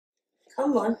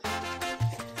Come on.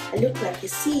 I look like a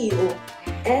CEO.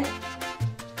 Eh?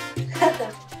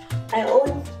 I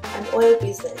own an oil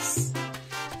business.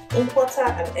 Importer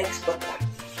and exporter.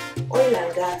 Oil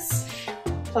and gas.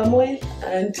 Palm oil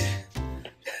and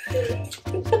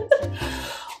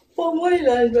palm oil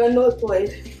and groundnut oil.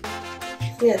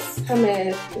 Yes, I'm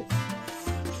a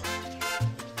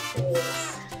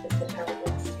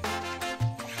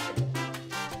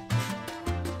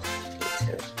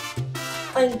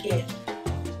again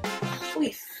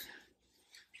with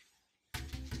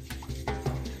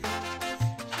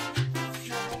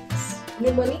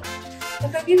no money. I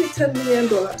can give you $10 million.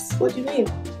 What do you mean? I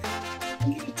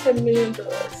can give you $10 million.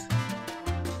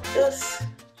 Just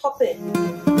hop in.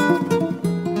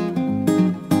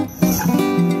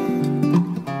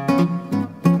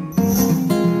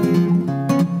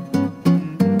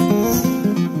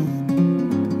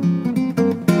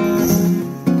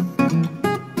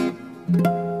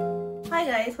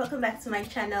 Welcome back to my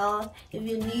channel. If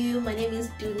you're new, my name is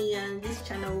Dunnie, and this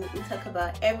channel we talk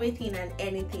about everything and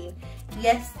anything.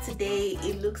 Yes, today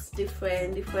it looks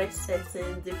different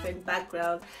setting, different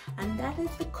background, and that is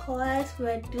because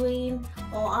we're doing,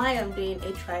 or I am doing,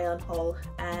 a try on haul.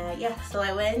 Yeah, so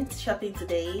I went shopping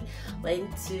today, I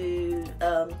went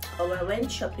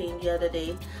shopping the other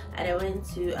day, and I went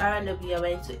to R&W, I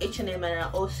went to H&M, and I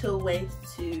also went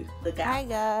to the Gap. Hi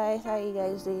guys, how are you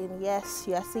guys doing? Yes,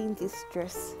 you are seeing this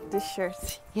dress, this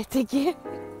shirt yet again.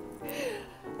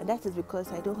 And that is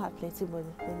because I don't have plenty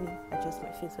money. Let me adjust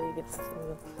my face so you get to see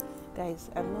me.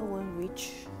 Guys, I'm not one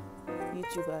rich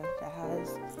YouTuber that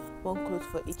has one clothes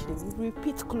for each day. We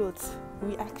repeat clothes.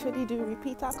 We actually do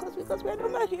repeat our clothes because we're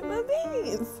normal human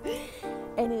beings.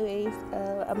 Anyways,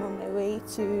 I'm on my way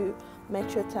to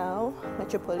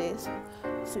Metropolis,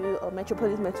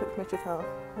 Metrotown.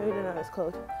 I don't know what it's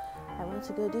called. I want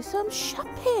to go do some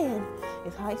shopping.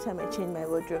 It's high time I change my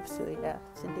wardrobe, so yeah,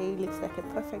 today looks like a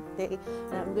perfect day,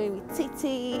 and I'm going with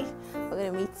Titi. I'm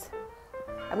gonna meet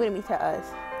her at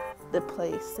the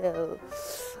place, so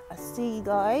I'll see you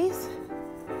guys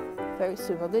very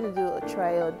soon. We're gonna do a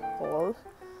try on haul.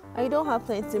 I don't have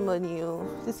plenty money.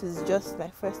 This is just my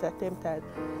first attempt at,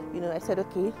 I said,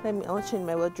 okay, I want to change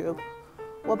my wardrobe.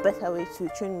 What better way to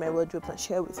change my wardrobe and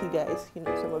share with you guys,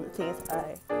 some of the things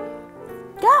I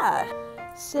got.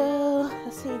 So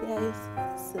I'll see you guys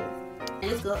soon. I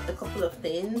just got a couple of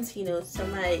things.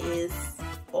 Summer is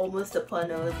almost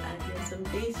upon us, and there's some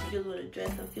days you just want to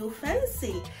dress and feel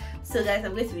fancy. So guys,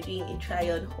 I'm going to be doing a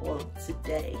try on haul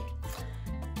today.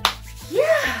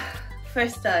 Yeah,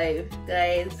 first time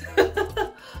guys.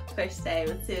 First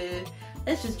time. So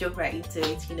let's just jump right into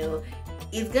it.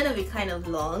 It's gonna be kind of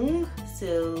long,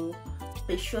 so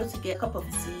be sure to get a cup of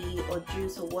tea or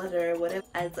juice or water, whatever,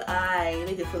 as I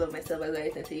make a fool of myself as I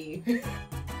listen to you.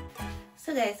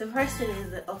 So guys, the first thing is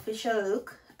the official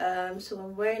look. So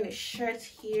I'm wearing a shirt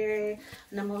here,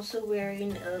 and I'm also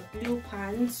wearing a blue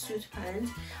pants, suit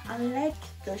pants. I like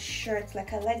the shirt, I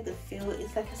like the feel.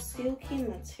 It's like a silky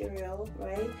material,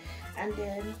 right? And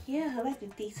then yeah, I like the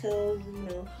details,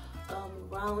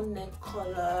 round neck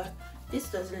collar. This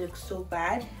doesn't look so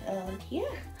bad.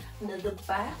 Yeah, and then the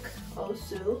back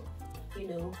also,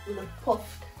 look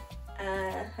puffed.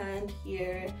 Hand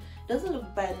here doesn't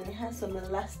look bad, and it has some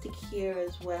elastic here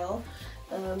as well.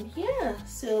 Yeah,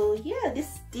 so yeah,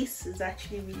 this is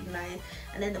actually really nice.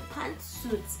 And then the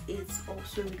pantsuit is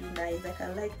also really nice.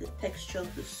 I like the texture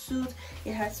of the suit.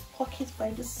 It has pockets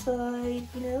by the side,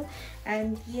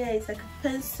 and yeah, it's like a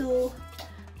pencil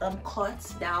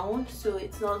cut down, so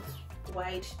it's not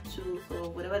wide tooth or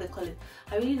whatever they call it.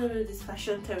 I really don't know these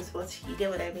fashion terms, but you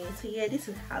get what I mean. So yeah, this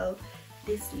is how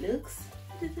this looks.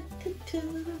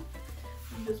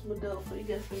 Just model for you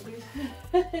guys maybe.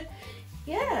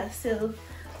 Yeah, so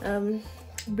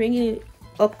bringing it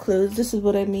up close, this is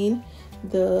what I mean,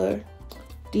 the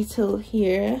detail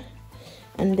here,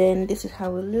 and then this is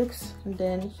how it looks. And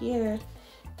then here,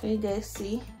 can you guys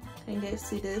see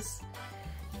this?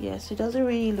 Yes, it doesn't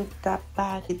really look that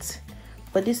bad,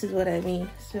 but this is what I mean.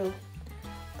 So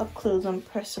up close and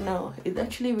personal, it's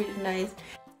actually really nice.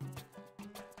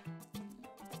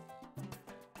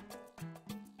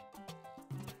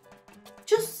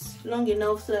 Just long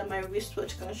enough so that my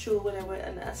wristwatch can show whatever,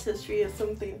 an accessory or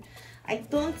something. I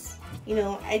don't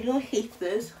hate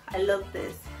this. I love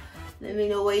this. Let me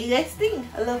know what you guys think.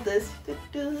 I love this. It's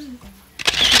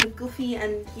goofy,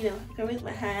 and I can raise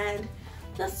my hand.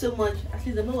 Not so much, at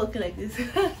least I'm not walking like this.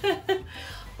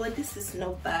 But this is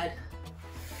not bad.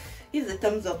 Give a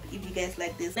thumbs up if you guys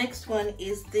like this. Next one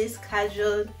is this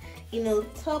casual,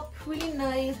 top, really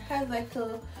nice. Has like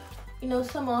a,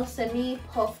 somehow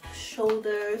semi-puffed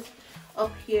shoulders.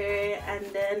 up here, and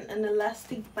then an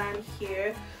elastic band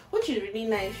here, which is really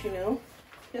nice, you know,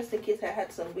 just in case I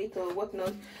had some weight or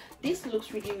whatnot. This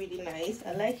looks really nice.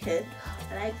 I like it.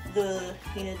 I like the,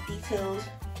 you know, details.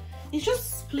 It's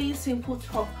just plain simple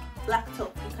top, black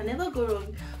top. You can never go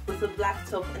wrong with a black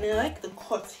top. And I like the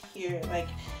cut here, like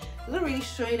it's not really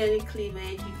showing any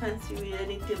cleavage. You can't see really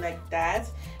anything like that.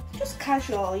 Just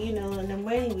casual, you know. And I'm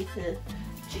wearing it with a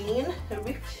jean, a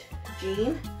ripped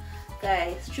jean.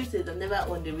 Guys, truth is I've never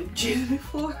owned a ripped jean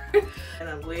before, and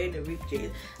I'm wearing a ripped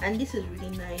jean, and this is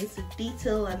really nice. The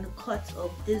detail and the cut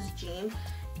of this jean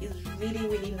is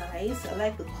really nice. I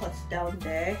like the cut down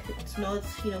there. It's not,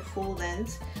 you know, full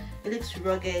length. It looks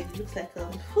rugged. It looks like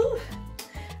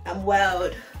I'm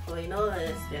wild. But in all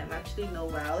honesty, I'm actually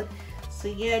not wild. So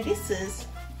yeah, this is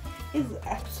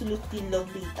absolutely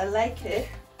lovely. I like it.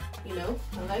 You know,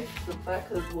 I like the back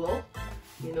as well.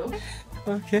 You know.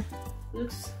 Okay.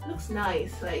 Looks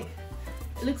nice. Like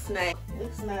it looks nice. It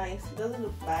looks nice. It doesn't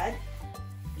look bad.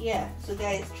 Yeah. So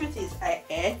guys, truth is I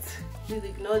ate. Please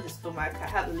ignore the stomach. I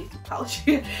have a little pouch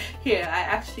here. I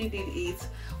actually did eat.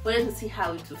 Wanted to see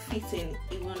how it would fit in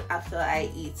even after I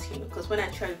eat, you know, because when I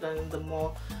tried it on in the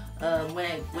mall, when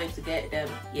I went to get them,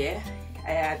 yeah,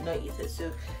 I had not eaten.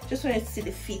 So just wanted to see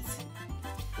the fit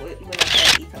when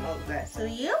I eat and all of that. So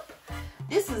yep,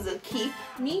 this is a keep.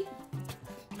 Me,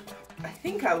 I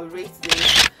think I would rate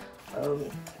this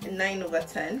a 9 over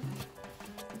 10,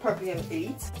 probably an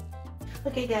 8.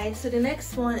 Okay guys, so the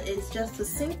next one is just a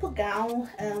simple gown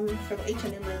from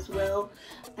H&M as well,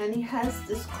 and it has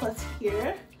this cut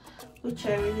here, which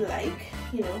I really like.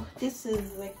 You know, this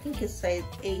is, I think it's size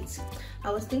 8. I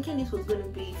was thinking this was going to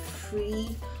be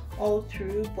free all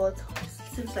through, but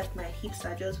it seems like my hips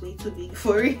are just way too big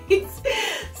for it.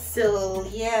 So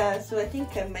yeah, so I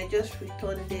think I might just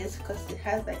return this because it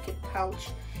has like a pouch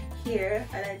here,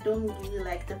 and I don't really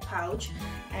like the pouch.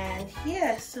 And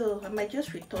yeah, so I might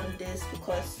just return this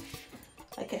because,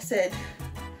 like I said,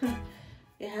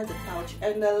 it has a pouch,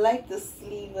 and I like the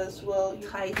sleeve as well,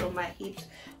 tight on my hips.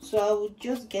 So I would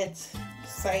just get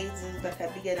sizes that are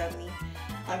bigger than me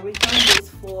and return this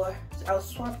for, I'll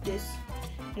swap this,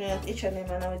 you know, at H&M,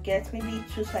 and I'll get maybe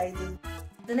 2 sizes.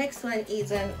 The next one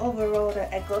is an overall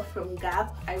that I got from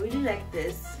Gap. I really like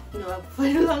this. You know, for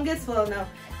the longest while now,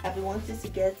 I've been wanting to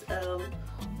get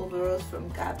overalls from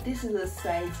Gap. This is a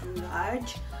size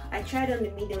large. I tried on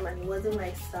the medium and it wasn't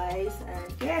my size,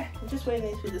 and yeah, I'm just wearing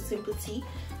it with a simple tee.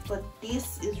 But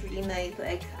this is really nice.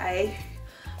 Like I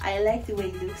like the way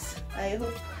it looks. I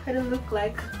hope I don't look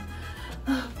like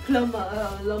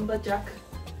lumberjack.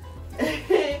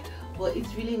 But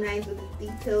it's really nice with the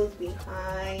details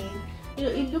behind. You know,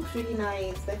 it looks really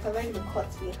nice. Like I like the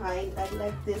cuts behind. I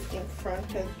like this in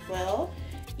front as well.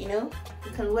 You know,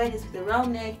 you can wear this with a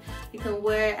round neck. You can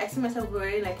wear, I see myself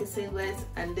wearing like a singlet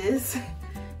and this,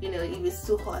 you know, if it's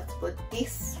too hot. But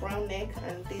this round neck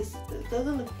and this, it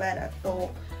doesn't look bad at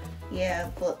all. Yeah,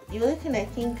 but the only thing I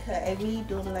think I really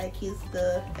don't like is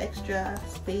the extra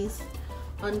space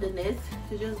underneath.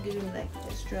 It's just giving like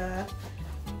extra,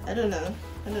 I don't know,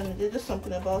 there's just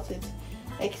something about it.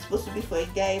 Like it's supposed to be for a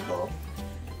guy, but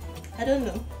I don't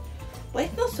know. But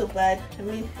it's not so bad. I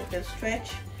mean, I can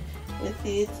stretch with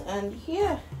it, and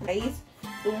yeah, guys,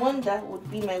 the one that would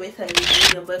be my waist size,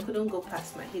 but I couldn't go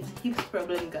past my hips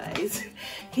problem, guys.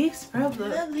 Hips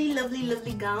problem.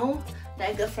 Lovely gown that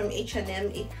I got from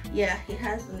H&M. Yeah, it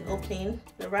has an opening,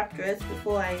 the wrap dress,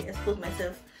 before I expose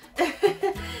myself.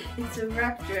 It's a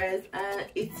wrap dress, and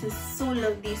it is so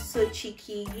lovely, so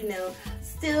cheeky, you know,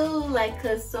 still like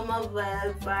a summer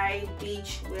vibe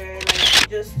beach, where like you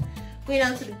just going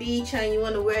down to the beach and you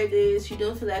want to wear this, you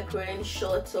don't feel like wearing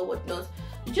shorts or whatnot,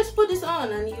 you just put this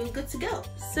on and you're good to go.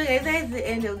 So guys, that is the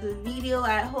end of the video.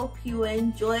 I hope you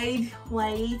enjoyed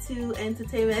my little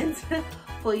entertainment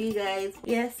for you guys.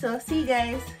 Yeah, so I'll see you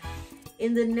guys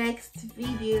in the next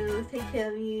video. Take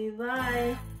care of you.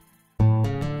 Bye.